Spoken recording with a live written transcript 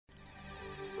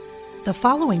The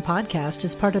following podcast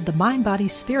is part of the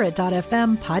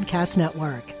MindBodySpirit.fm podcast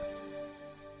network.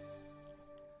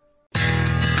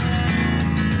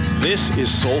 This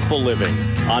is Soulful Living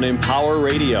on Empower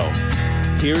Radio.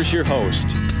 Here's your host,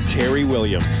 Terry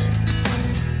Williams.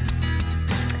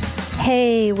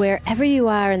 Hey, wherever you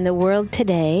are in the world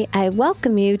today, I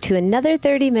welcome you to another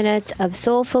 30 minutes of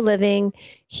Soulful Living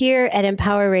here at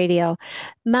Empower Radio.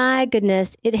 My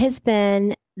goodness, it has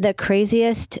been the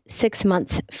craziest 6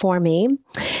 months for me.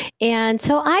 And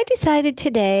so I decided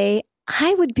today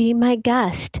I would be my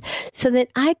guest so that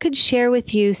I could share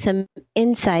with you some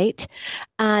insight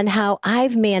on how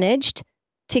I've managed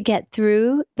to get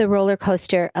through the roller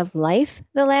coaster of life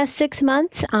the last 6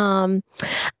 months. I'm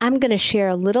going to share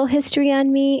a little history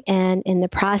on me and in the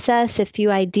process, a few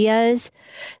ideas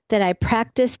that I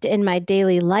practiced in my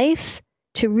daily life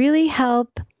to really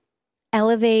help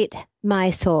elevate my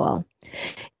soul.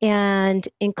 And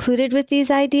included with these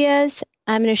ideas,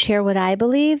 I'm going to share what I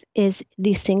believe is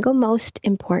the single most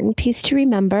important piece to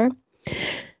remember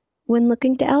when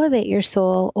looking to elevate your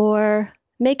soul or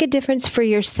make a difference for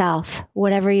yourself,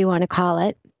 whatever you want to call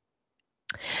it.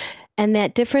 And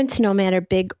that difference, no matter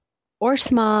big or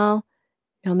small,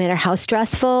 no matter how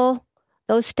stressful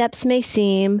those steps may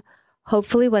seem,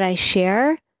 hopefully what I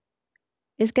share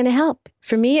is going to help.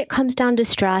 For me, it comes down to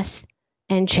stress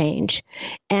and change.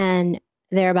 And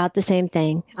they're about the same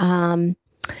thing.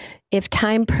 If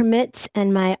time permits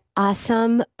and my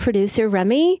awesome producer,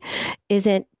 Remy,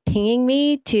 isn't pinging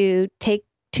me to take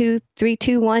 2, 3,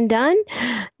 2, 1 done,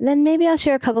 then maybe I'll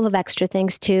share a couple of extra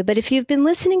things too. But if you've been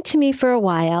listening to me for a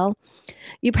while,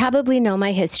 you probably know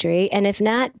my history. And if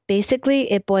not, basically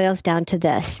it boils down to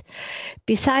this.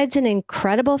 Besides an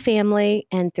incredible family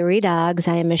and 3 dogs,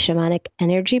 I am a shamanic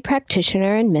energy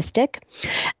practitioner and mystic.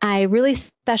 I really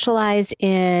specialize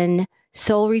in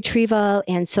soul retrieval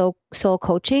and soul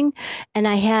coaching. And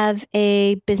I have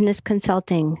a business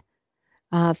consulting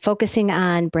focusing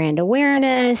on brand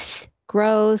awareness,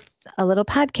 growth, a little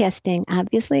podcasting.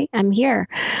 Obviously, I'm here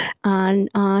on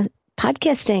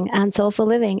podcasting on Soulful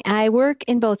Living. I work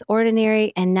in both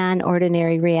ordinary and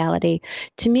non-ordinary reality.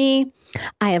 To me,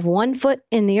 I have 1 foot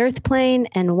in the earth plane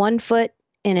and 1 foot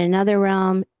in another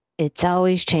realm. It's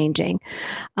always changing.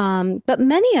 But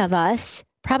many of us,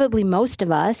 probably most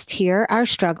of us here, are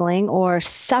struggling or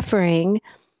suffering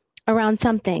around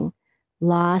something: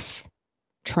 loss,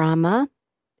 trauma,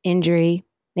 injury.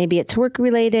 Maybe it's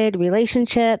work-related,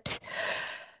 relationships,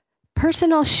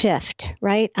 personal shift,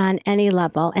 right, on any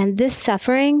level. And this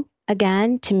suffering,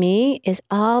 again, to me, is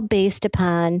all based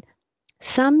upon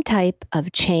some type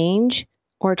of change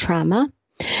or trauma.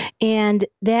 And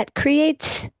that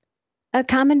creates a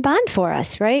common bond for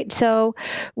us, right? So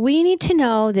we need to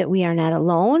know that we are not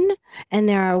alone, and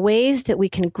there are ways that we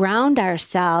can ground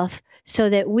ourselves so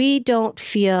that we don't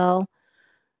feel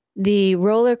the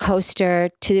roller coaster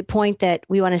to the point that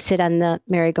we want to sit on the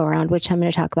merry-go-round, which I'm going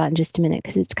to talk about in just a minute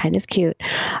because it's kind of cute.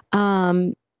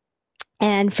 And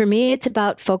for me, it's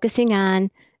about focusing on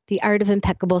the art of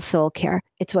impeccable soul care.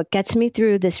 It's what gets me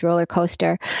through this roller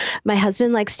coaster. My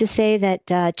husband likes to say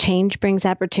that change brings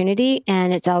opportunity,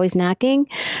 and it's always knocking.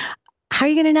 How are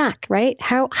you going to knock, right?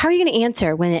 How are you going to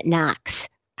answer when it knocks?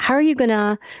 How are you going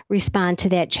to respond to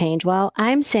that change? Well,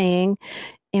 I'm saying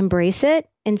embrace it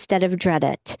instead of dread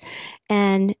it.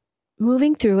 And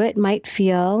moving through it might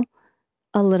feel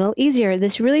a little easier.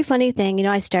 This really funny thing,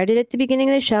 I started at the beginning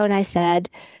of the show and I said,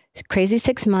 crazy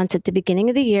 6 months at the beginning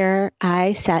of the year,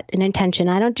 I set an intention.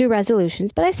 I don't do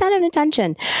resolutions, but I set an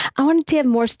intention. I wanted to have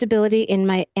more stability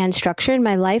and structure in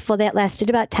my life. Well, that lasted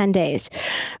about 10 days.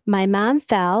 My mom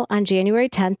fell on January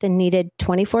 10th and needed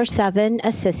 24/7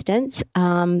 assistance,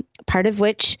 part of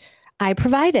which I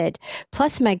provided.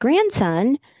 Plus my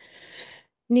grandson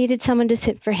needed someone to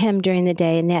sit for him during the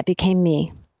day, and that became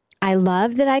me. I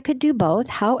love that I could do both.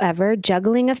 However,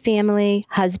 juggling a family,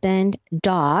 husband,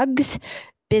 dogs,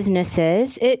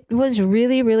 businesses, it was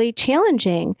really, really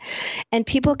challenging. And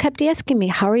people kept asking me,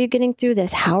 how are you getting through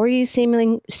this? How are you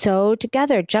seeming so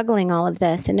together, juggling all of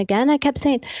this? And again, I kept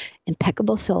saying,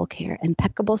 impeccable soul care,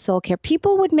 impeccable soul care.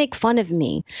 People would make fun of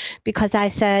me because I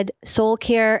said soul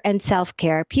care and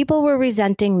self-care. People were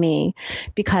resenting me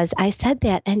because I said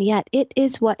that. And yet it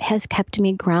is what has kept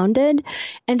me grounded.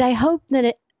 And I hope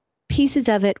that pieces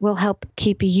of it will help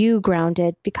keep you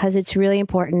grounded because it's really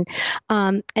important.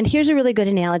 And here's a really good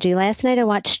analogy. Last night I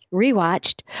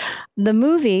rewatched the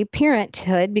movie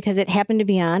Parenthood because it happened to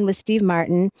be on with Steve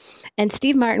Martin. And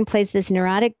Steve Martin plays this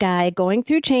neurotic guy going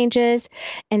through changes.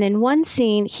 And in one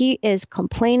scene, he is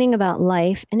complaining about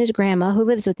life, and his grandma, who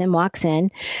lives with him, walks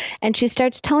in and she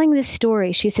starts telling this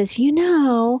story. She says,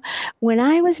 when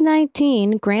I was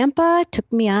 19, Grandpa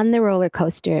took me on the roller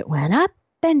coaster. It went up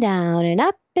and down and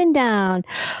up and down.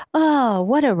 Oh,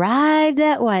 what a ride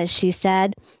that was, she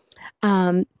said.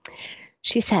 So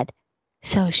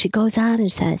she goes on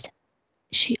and says,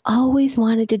 she always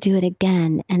wanted to do it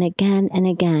again and again and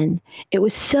again. It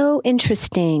was so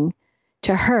interesting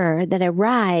to her that a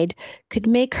ride could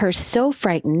make her so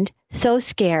frightened, so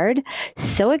scared,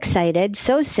 so excited,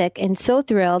 so sick, and so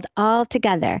thrilled all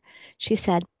together. She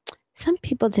said, some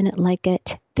people didn't like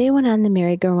it. They went on the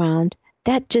merry-go-round.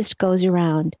 That just goes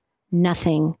around.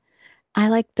 Nothing. I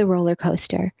like the roller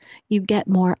coaster. You get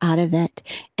more out of it.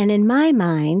 And in my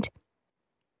mind,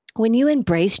 when you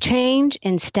embrace change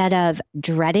instead of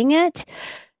dreading it,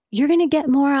 you're going to get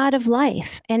more out of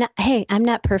life. And hey, I'm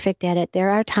not perfect at it. There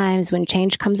are times when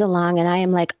change comes along and I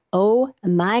am like, oh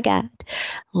my God,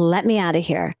 let me out of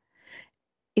here.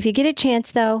 If you get a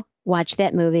chance though, watch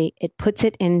that movie. It puts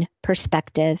it in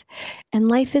perspective. And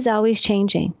life is always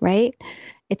changing, right?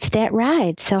 It's that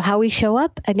ride. So how we show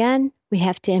up, again, we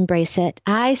have to embrace it.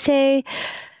 I say,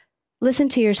 listen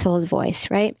to your soul's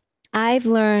voice, right? I've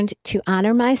learned to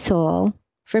honor my soul,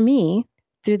 for me,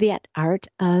 through the art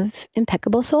of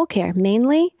impeccable soul care.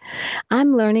 Mainly,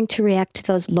 I'm learning to react to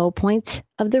those low points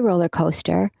of the roller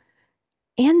coaster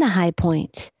and the high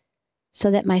points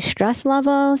so that my stress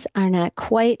levels are not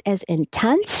quite as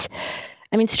intense.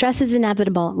 I mean, stress is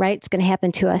inevitable, right? It's going to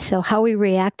happen to us. So how we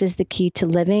react is the key to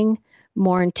living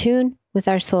more in tune with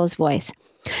our soul's voice.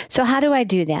 So how do I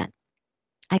do that?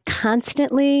 I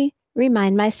constantly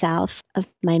remind myself of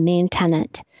my main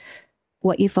tenet.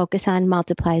 What you focus on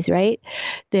multiplies, right?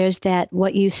 There's that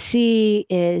what you see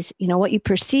is, what you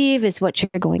perceive is what you're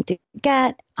going to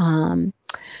get.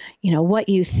 What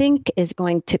you think is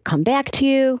going to come back to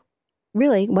you.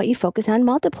 Really, what you focus on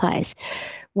multiplies.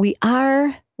 We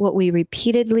are what we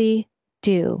repeatedly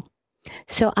do.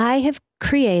 So I have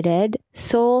created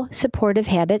soul supportive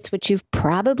habits, which you've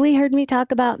probably heard me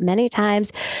talk about many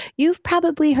times. You've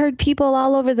probably heard people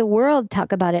all over the world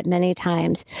talk about it many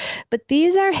times. But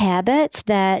these are habits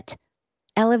that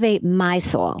elevate my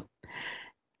soul.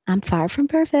 I'm far from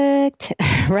perfect,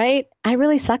 right? I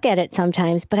really suck at it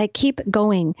sometimes, but I keep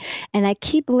going and I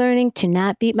keep learning to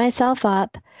not beat myself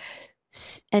up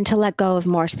and to let go of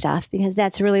more stuff, because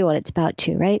that's really what it's about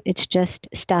too, right? It's just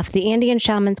stuff. The Andean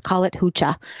shamans call it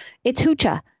hucha. It's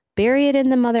hucha. Bury it in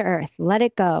the Mother Earth. Let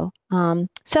it go.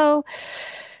 So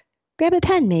grab a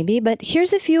pen maybe, but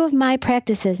here's a few of my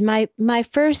practices. My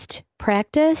first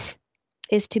practice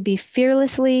is to be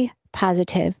fearlessly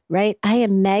positive, right? I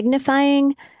am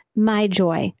magnifying my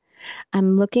joy.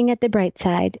 I'm looking at the bright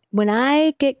side. When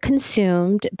I get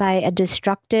consumed by a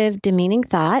destructive, demeaning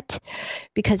thought,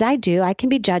 because I can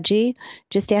be judgy.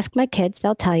 Just ask my kids,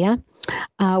 they'll tell you.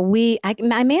 I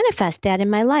manifest that in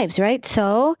my lives, right?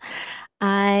 So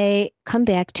I come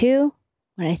back to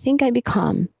what I think I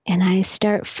become, and I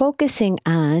start focusing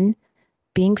on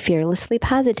being fearlessly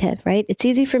positive, right? It's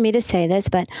easy for me to say this,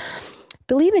 but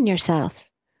believe in yourself,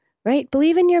 right?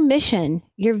 Believe in your mission,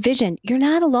 your vision. You're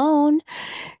not alone.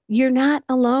 You're not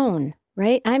alone,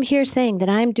 right? I'm here saying that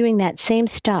I'm doing that same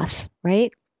stuff,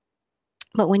 right?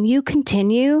 But when you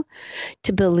continue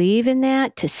to believe in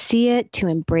that, to see it, to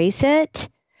embrace it,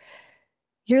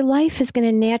 your life is going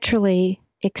to naturally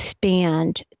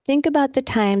expand. Think about the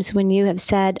times when you have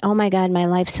said, oh my God, my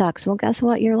life sucks. Well, guess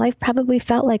what? Your life probably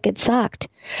felt like it sucked.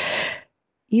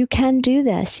 You can do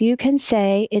this. You can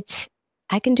say,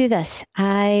 I can do this.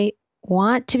 I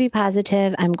want to be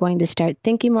positive. I'm going to start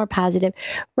thinking more positive.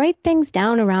 Write things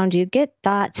down around you. Get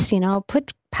thoughts,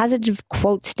 put positive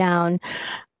quotes down.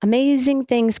 Amazing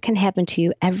things can happen to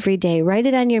you every day. Write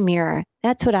it on your mirror.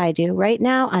 That's what I do. Right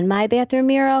now on my bathroom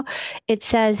mirror, it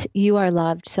says you are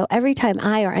loved. So every time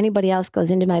I or anybody else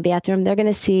goes into my bathroom, they're going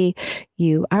to see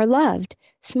you are loved.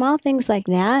 Small things like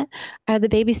that are the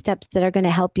baby steps that are going to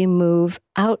help you move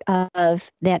out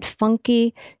of that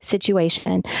funky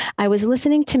situation. I was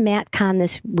listening to Matt Kahn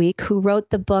this week, who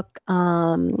wrote the book,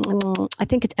 I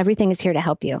think it's Everything is Here to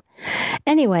Help You.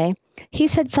 Anyway, he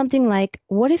said something like,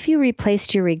 what if you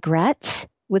replaced your regrets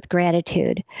with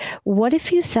gratitude? What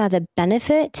if you saw the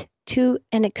benefit to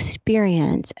an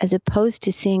experience as opposed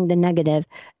to seeing the negative,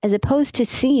 as opposed to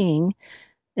seeing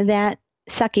that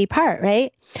sucky part,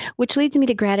 right? Which leads me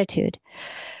to gratitude.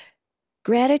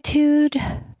 Gratitude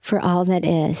for all that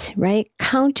is, right?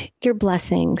 Count your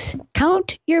blessings.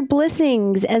 Count your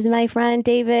blessings, as my friend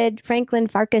David Franklin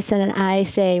Farquharson and I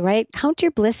say, right? Count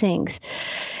your blessings.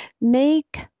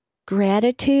 Make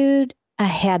gratitude a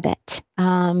habit.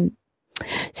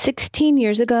 16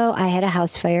 years ago, I had a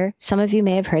house fire. Some of you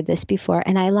may have heard this before,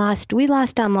 and we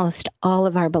lost almost all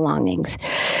of our belongings.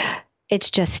 It's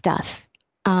just stuff.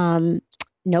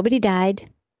 Nobody died.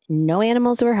 No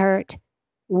animals were hurt.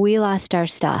 We lost our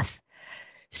stuff.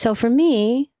 So for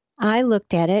me, I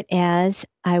looked at it as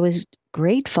I was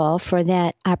grateful for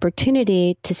that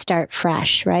opportunity to start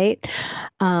fresh, right?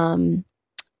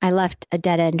 I left a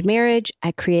dead-end marriage.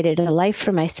 I created a life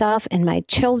for myself and my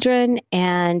children.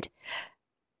 And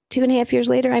 2.5 years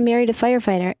later, I married a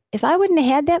firefighter. If I wouldn't have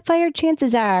had that fire,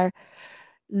 chances are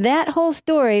that whole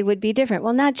story would be different.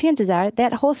 Well, not chances are,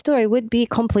 that whole story would be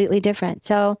completely different.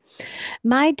 So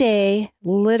my day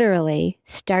literally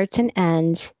starts and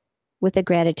ends with a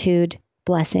gratitude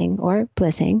blessing or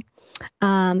blessing.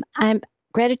 I'm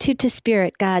gratitude to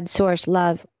spirit, God, source,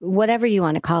 love, whatever you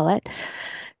want to call it.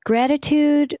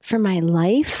 Gratitude for my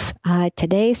life.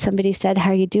 Today, somebody said,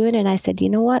 "How are you doing?" And I said, "You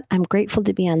know what? I'm grateful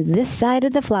to be on this side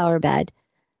of the flower bed."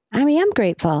 I mean, I'm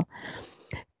grateful.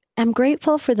 I'm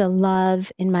grateful for the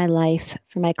love in my life,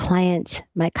 for my clients,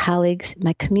 my colleagues,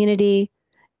 my community,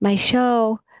 my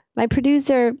show, my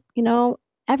producer,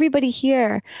 everybody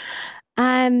here.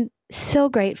 I'm so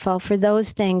grateful for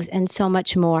those things and so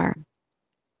much more.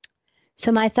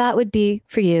 So my thought would be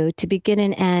for you to begin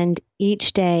and end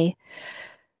each day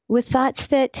with thoughts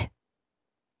that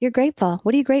you're grateful.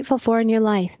 What are you grateful for in your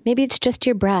life? Maybe it's just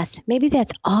your breath. Maybe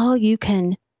that's all you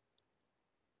can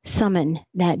summon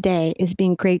that day, is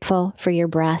being grateful for your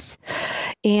breath.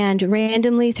 And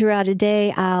randomly throughout a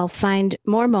day, I'll find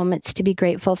more moments to be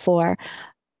grateful for.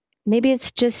 Maybe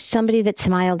it's just somebody that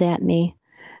smiled at me.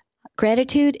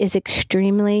 Gratitude is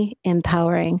extremely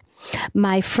empowering.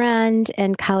 My friend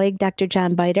and colleague, Dr.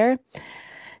 John Biter,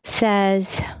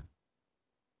 says,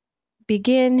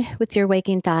 begin with your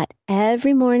waking thought.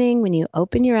 Every morning when you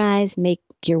open your eyes, make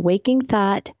your waking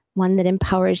thought one that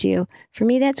empowers you. For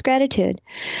me, that's gratitude.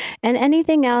 And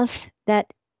anything else that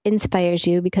inspires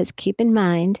you, because keep in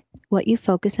mind, what you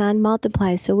focus on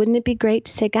multiplies. So wouldn't it be great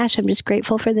to say, gosh, I'm just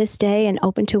grateful for this day and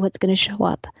open to what's going to show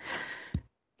up?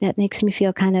 That makes me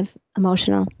feel kind of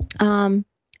emotional. And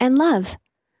love.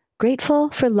 Grateful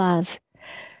for love.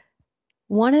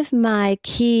 One of my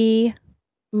key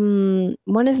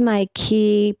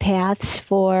paths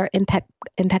for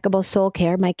impeccable soul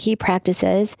care, my key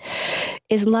practices,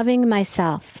 is loving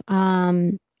myself.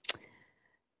 Loving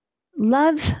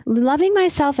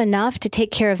myself enough to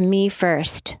take care of me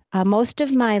first. Most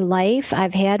of my life,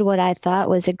 I've had what I thought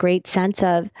was a great sense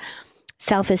of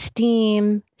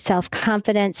self-esteem,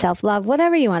 self-confidence, self-love,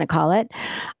 whatever you want to call it.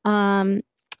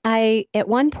 I, at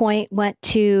one point, went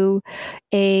to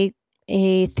a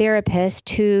therapist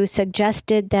who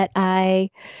suggested that I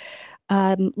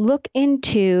look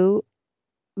into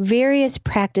various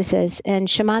practices, and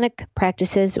shamanic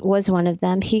practices was one of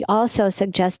them. He also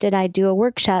suggested I do a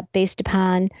workshop based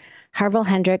upon Harville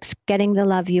Hendrix, Getting the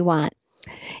Love You Want.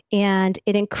 And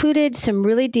it included some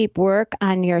really deep work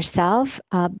on yourself.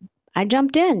 I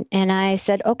jumped in and I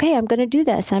said, okay, I'm going to do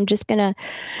this. I'm just going to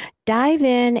dive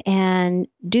in and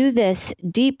do this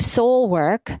deep soul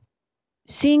work,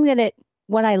 seeing that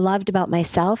what I loved about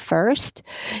myself first,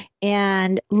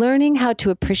 and learning how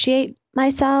to appreciate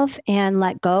myself and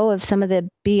let go of some of the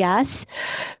BS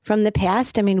from the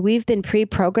past. I mean, we've been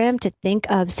pre-programmed to think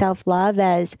of self-love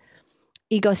as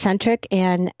egocentric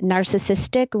and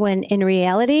narcissistic, when in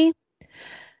reality,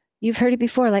 you've heard it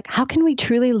before, like, how can we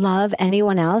truly love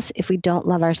anyone else if we don't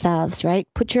love ourselves, right?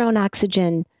 Put your own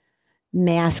oxygen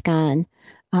mask on.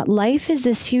 Life is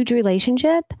this huge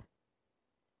relationship.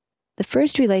 The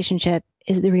first relationship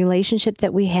is the relationship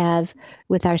that we have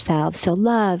with ourselves. So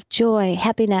love, joy,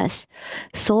 happiness,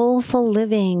 soulful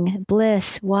living,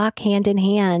 bliss, walk hand in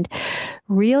hand.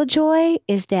 Real joy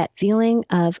is that feeling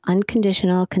of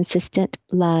unconditional, consistent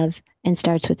love, and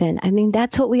starts within. I mean,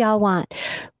 that's what we all want.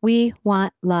 We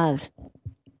want love.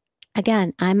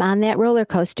 Again, I'm on that roller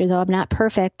coaster, though I'm not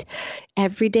perfect.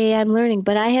 Every day I'm learning,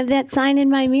 but I have that sign in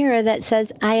my mirror that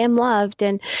says I am loved.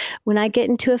 And when I get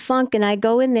into a funk and I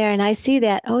go in there and I see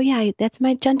that, oh yeah, that's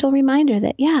my gentle reminder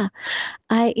that, yeah,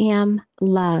 I am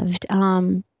loved.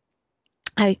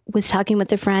 I was talking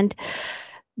with a friend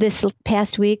this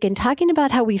past week and talking about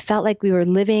how we felt like we were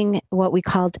living what we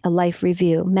called a life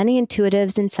review. Many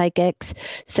intuitives and psychics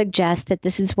suggest that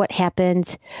this is what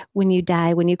happens when you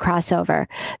die, when you cross over,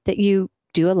 that you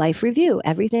do a life review,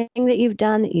 everything that you've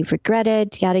done, that you've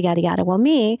regretted, yada, yada, yada.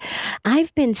 Well,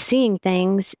 I've been seeing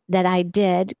things that I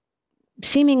did,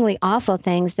 seemingly awful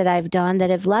things that I've done that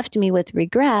have left me with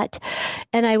regret.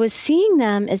 And I was seeing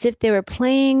them as if they were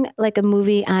playing like a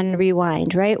movie on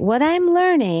rewind, right? What I'm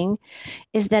learning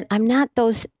is that I'm not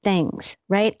those things,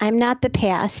 right? I'm not the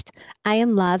past. I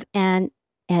am love. And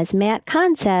as Matt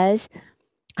Kahn says,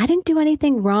 I didn't do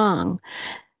anything wrong.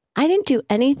 I didn't do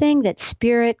anything that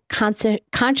spirit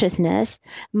consciousness,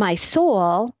 my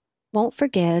soul, won't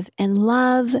forgive and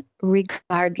love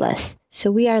regardless. So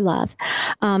we are love.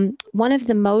 One of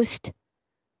the most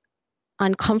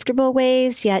uncomfortable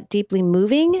ways, yet deeply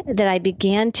moving, that I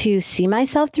began to see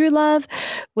myself through love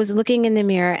was looking in the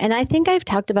mirror. And I think I've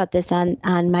talked about this on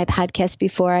my podcast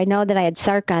before. I know that I had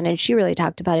Sark on and she really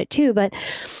talked about it too, but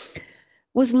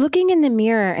was looking in the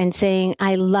mirror and saying,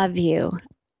 I love you.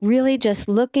 Really just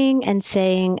looking and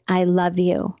saying, I love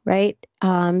you, right?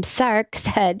 Sark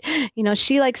said,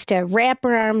 she likes to wrap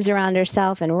her arms around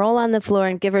herself and roll on the floor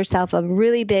and give herself a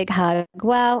really big hug.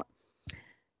 Well,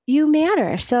 you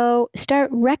matter. So start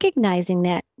recognizing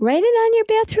that. Write it on your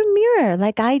bathroom mirror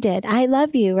like I did. I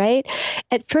love you, right?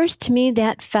 At first, to me,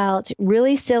 that felt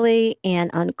really silly and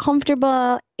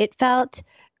uncomfortable. It felt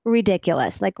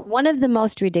ridiculous, like one of the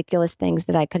most ridiculous things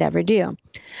that I could ever do.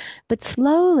 But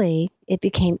slowly, it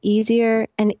became easier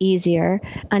and easier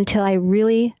until I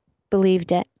really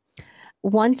believed it.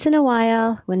 Once in a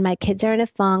while, when my kids are in a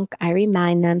funk, I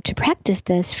remind them to practice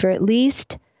this for at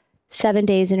least 7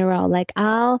 days in a row. Like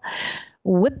I'll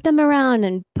whip them around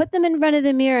and put them in front of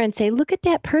the mirror and say, look at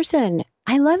that person.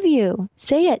 I love you.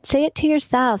 Say it to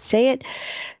yourself. Say it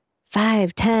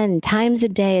 5, 10 times a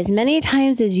day, as many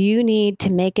times as you need to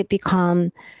make it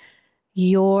become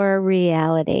your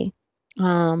reality.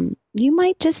 You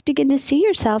might just begin to see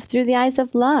yourself through the eyes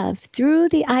of love, through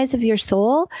the eyes of your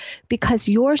soul, because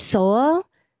your soul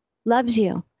loves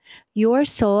you. Your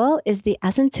soul is the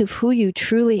essence of who you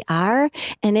truly are,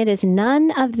 and it is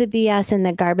none of the BS and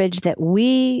the garbage that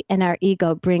we and our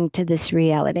ego bring to this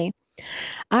reality.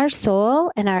 Our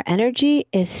soul and our energy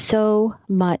is so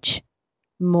much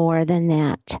more than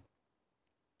that.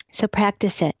 So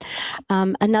practice it.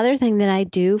 Another thing that I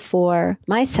do for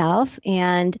myself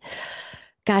and,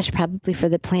 probably for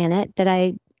the planet, that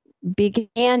I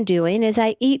began doing is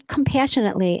I eat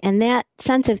compassionately. And that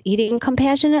sense of eating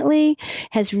compassionately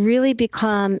has really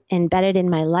become embedded in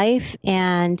my life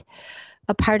and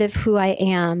a part of who I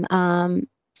am.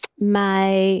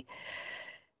 My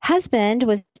husband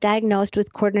was diagnosed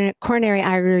with coronary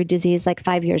artery disease like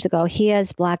 5 years ago. He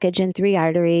has blockage in 3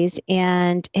 arteries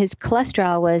and his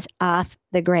cholesterol was off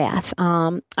the graph.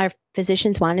 Our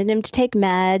physicians wanted him to take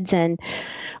meds, and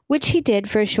which he did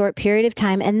for a short period of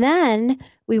time. And then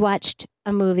we watched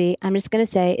a movie. I'm just going to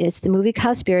say it's the movie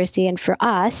Cowspiracy. And for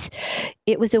us,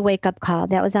 it was a wake-up call.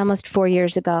 That was almost 4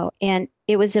 years ago. And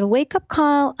it was a wake-up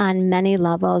call on many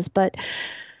levels. But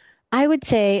I would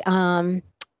say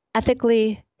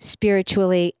ethically,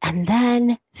 spiritually, and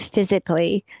then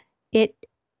physically, it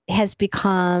has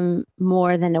become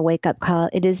more than a wake-up call.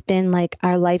 It has been like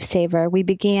our lifesaver. We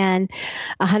began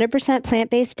 100%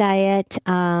 plant-based diet,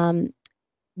 and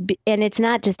it's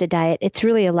not just a diet. It's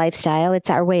really a lifestyle. It's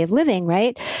our way of living,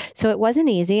 right? So it wasn't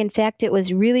easy. In fact, it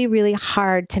was really, really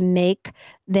hard to make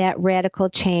that radical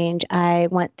change. I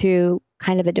went through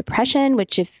kind of a depression,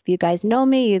 which if you guys know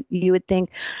me, you would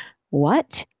think,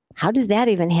 what? How does that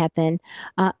even happen?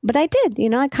 But I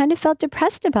did. I kind of felt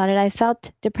depressed about it. I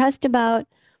felt depressed about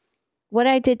what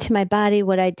I did to my body,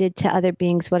 what I did to other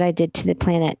beings, what I did to the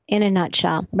planet, in a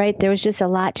nutshell, right? There was just a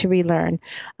lot to relearn.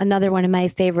 Another one of my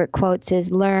favorite quotes is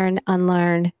learn,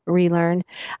 unlearn, relearn.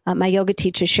 My yoga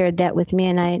teacher shared that with me,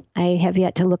 and I have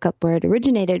yet to look up where it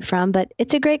originated from, but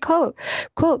it's a great quote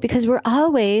because we're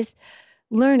always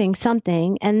learning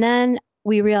something, and then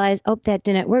we realize, that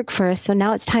didn't work for us. So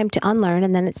now it's time to unlearn,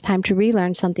 and then it's time to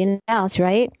relearn something else,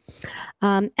 right?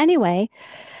 Anyway,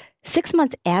 6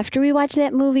 months after we watched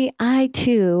that movie, I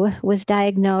too was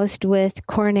diagnosed with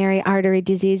coronary artery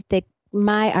disease.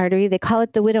 My artery, they call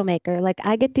it the widowmaker. Like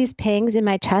I get these pangs in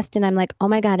my chest and I'm like, oh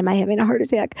my God, am I having a heart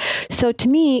attack? So to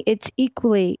me, it's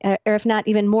equally, or if not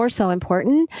even more so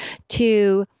important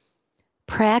to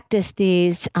practice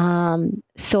these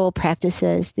soul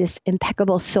practices, this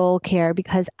impeccable soul care,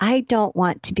 because I don't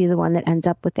want to be the one that ends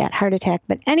up with that heart attack.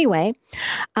 But anyway,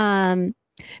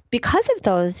 because of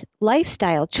those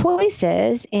lifestyle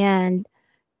choices and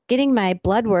getting my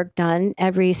blood work done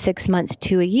every 6 months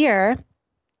to a year,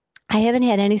 I haven't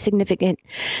had any significant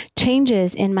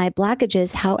changes in my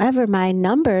blockages. However, my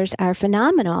numbers are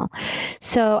phenomenal.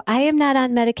 So I am not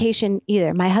on medication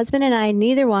either. My husband and I,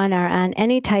 neither one are on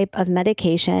any type of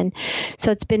medication.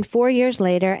 So it's been 4 years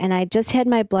later, and I just had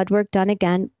my blood work done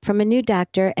again from a new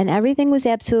doctor, and everything was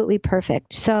absolutely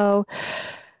perfect. So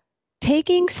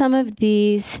taking some of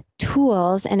these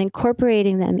tools and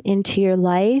incorporating them into your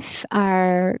life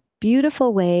are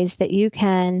beautiful ways that you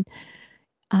can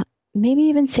maybe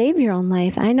even save your own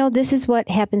life. I know this is what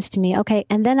happens to me. Okay.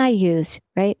 And then I use,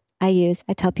 right? I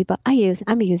tell people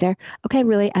I'm a user. Okay.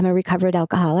 Really, I'm a recovered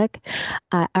alcoholic,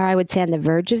 or I would say on the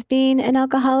verge of being an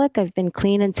alcoholic. I've been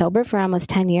clean and sober for almost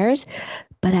 10 years,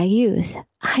 but I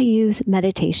use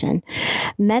meditation.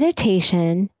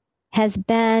 Meditation has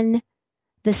been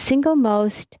the single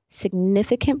most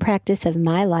significant practice of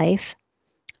my life.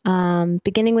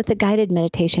 Beginning with a guided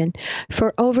meditation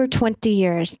for over 20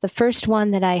 years. The first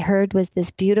one that I heard was this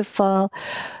beautiful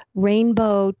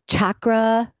rainbow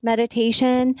chakra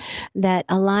meditation that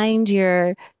aligned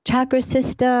your chakra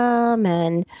system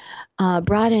and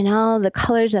brought in all the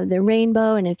colors of the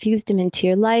rainbow and infused them into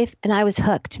your life. And I was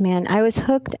hooked, man. I was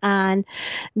hooked on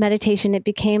meditation. It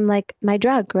became like my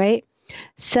drug, right?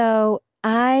 So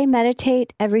I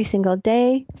meditate every single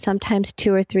day, sometimes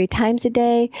 2 or 3 times a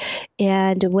day.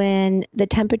 And when the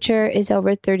temperature is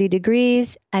over 30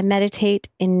 degrees, I meditate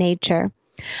in nature.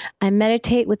 I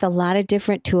meditate with a lot of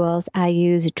different tools. I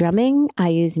use drumming. I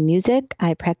use music.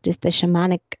 I practice the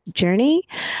shamanic journey.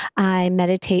 I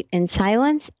meditate in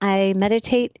silence. I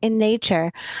meditate in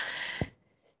nature.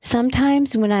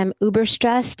 Sometimes when I'm uber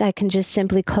stressed, I can just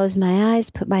simply close my eyes,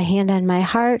 put my hand on my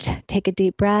heart, take a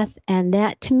deep breath. And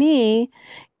that to me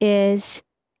is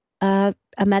a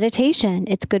meditation.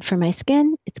 It's good for my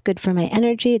skin. It's good for my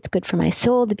energy. It's good for my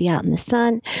soul to be out in the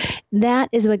sun. That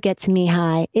is what gets me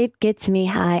high. It gets me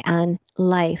high on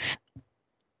life.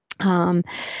 And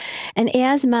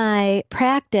as my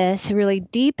practice really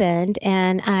deepened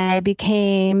and I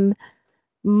became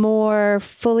more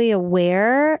fully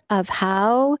aware of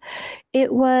how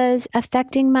it was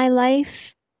affecting my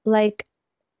life, like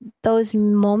those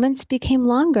moments became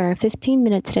longer, 15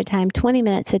 minutes at a time, 20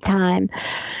 minutes at a time.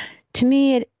 To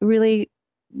me, it really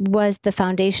was the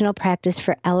foundational practice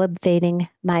for elevating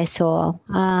my soul.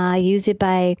 I use it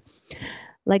by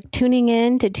like tuning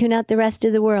in to tune out the rest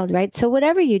of the world, right? So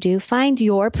whatever you do, find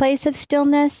your place of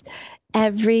stillness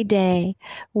every day,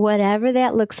 whatever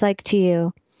that looks like to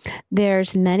you.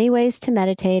 There's many ways to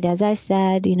meditate. As I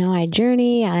said, I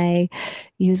journey, I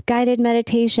use guided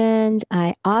meditations,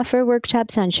 I offer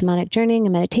workshops on shamanic journeying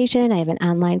and meditation. I have an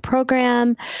online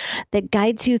program that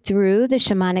guides you through the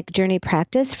shamanic journey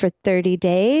practice for 30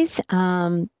 days.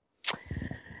 And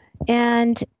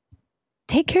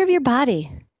take care of your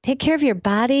body. Take care of your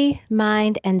body,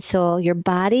 mind, and soul. Your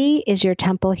body is your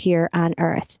temple here on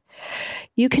earth.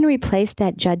 You can replace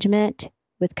that judgment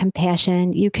with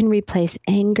compassion. You can replace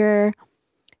anger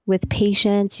with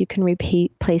patience. You can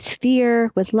replace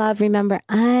fear with love. Remember,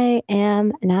 I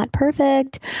am not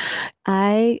perfect.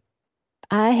 I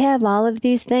have all of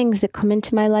these things that come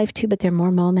into my life too, but they're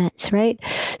more moments, right?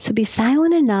 So be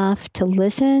silent enough to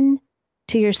listen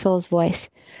to your soul's voice.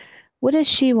 What does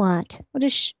she want? What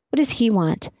does he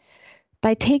want?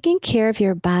 By taking care of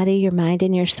your body, your mind,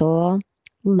 and your soul,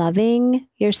 loving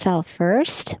yourself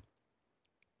first,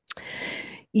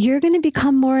 you're going to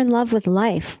become more in love with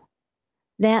life.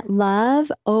 That love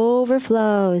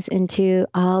overflows into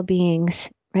all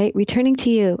beings, right? Returning to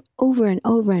you over and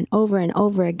over and over and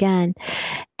over again.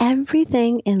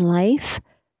 Everything in life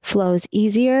flows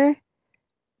easier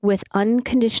with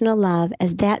unconditional love,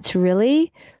 as that's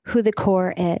really who the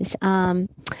core is.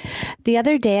 The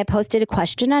other day, I posted a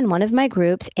question on one of my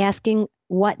groups asking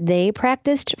what they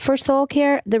practiced for soul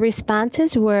care. The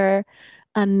responses were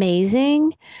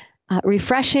amazing.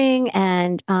 Refreshing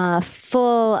and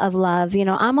full of love.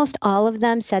 Almost all of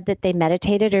them said that they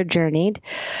meditated or journeyed.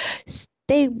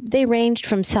 They ranged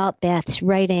from salt baths,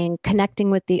 writing,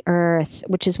 connecting with the earth,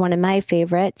 which is one of my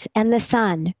favorites, and the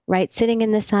sun, right? Sitting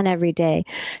in the sun every day,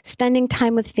 spending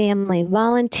time with family,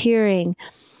 volunteering,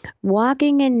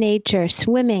 walking in nature,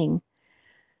 swimming.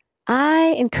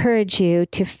 I encourage you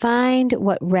to find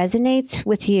what resonates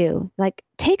with you. Like,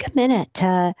 take a minute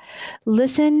to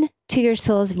listen to your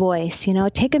soul's voice.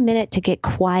 Take a minute to get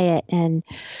quiet and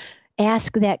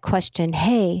ask that question.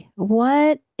 Hey,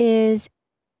 what is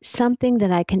something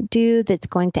that I can do that's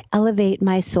going to elevate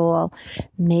my soul?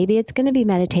 Maybe it's going to be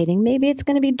meditating. Maybe it's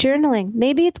going to be journaling.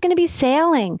 Maybe it's going to be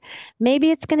sailing.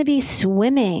 Maybe it's going to be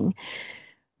swimming.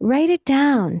 Write it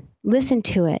down. Listen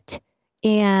to it.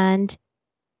 And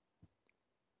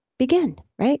begin,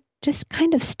 right? Just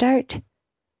kind of start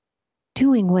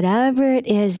doing whatever it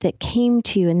is that came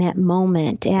to you in that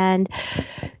moment. And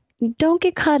don't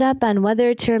get caught up on whether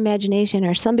it's your imagination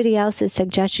or somebody else's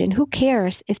suggestion. Who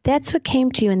cares? If that's what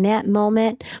came to you in that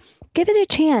moment, give it a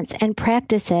chance and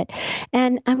practice it.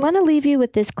 And I want to leave you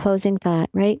with this closing thought,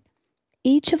 right?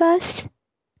 Each of us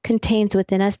contains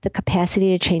within us the capacity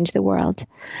to change the world,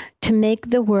 to make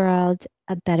the world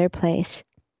a better place.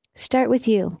 Start with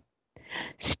you.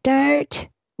 Start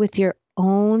with your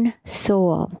own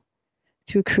soul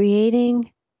through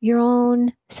creating your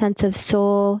own sense of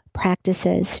soul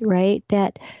practices, right?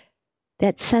 That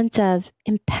sense of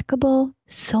impeccable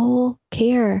soul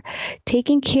care,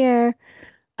 taking care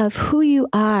of who you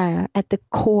are at the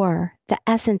core, the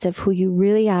essence of who you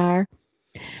really are,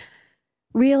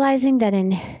 realizing that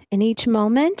in each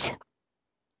moment,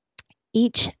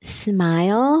 each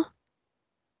smile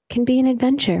can be an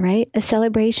adventure, right? A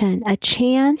celebration, a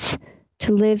chance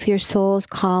to live your soul's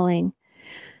calling.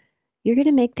 You're going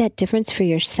to make that difference for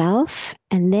yourself,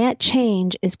 and that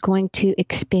change is going to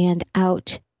expand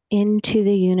out into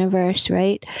the universe,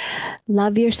 right?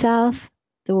 Love yourself,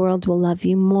 the world will love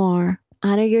you more.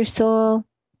 Honor your soul,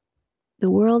 the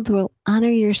world will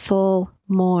honor your soul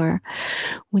more.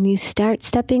 When you start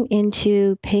stepping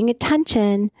into paying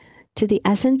attention to the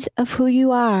essence of who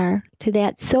you are, to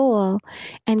that soul,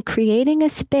 and creating a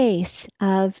space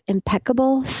of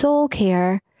impeccable soul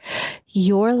care,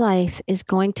 your life is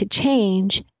going to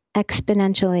change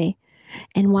exponentially.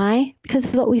 And why? Because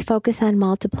what we focus on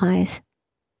multiplies.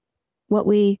 What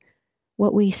we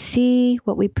see,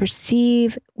 what we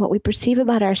perceive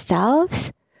about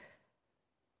ourselves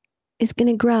is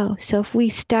going to grow. So if we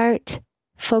start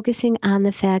focusing on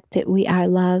the fact that we are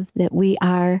love, that we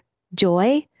are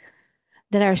joy,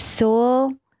 that our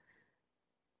soul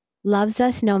loves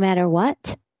us no matter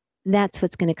what, that's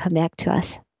what's going to come back to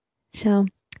us. So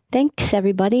thanks,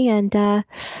 everybody, and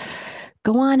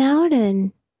go on out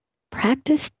and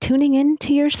practice tuning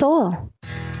into your soul.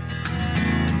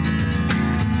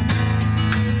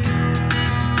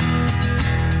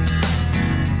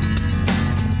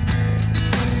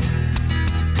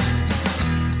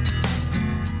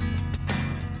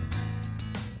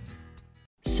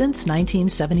 Since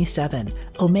 1977,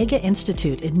 Omega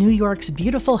Institute in New York's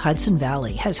beautiful Hudson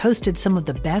Valley has hosted some of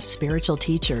the best spiritual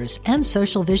teachers and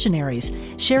social visionaries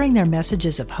sharing their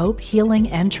messages of hope,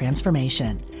 healing, and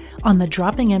transformation. On the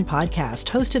Dropping In podcast,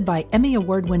 hosted by Emmy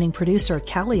Award-winning producer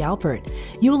Callie Alpert,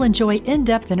 you will enjoy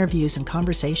in-depth interviews and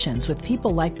conversations with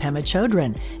people like Pema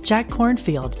Chodron, Jack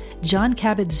Kornfield, John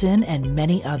Kabat-Zinn, and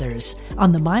many others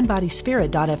on the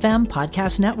MindBodySpirit.fm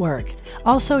podcast network.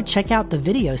 Also, check out the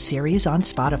video series on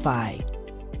Spotify.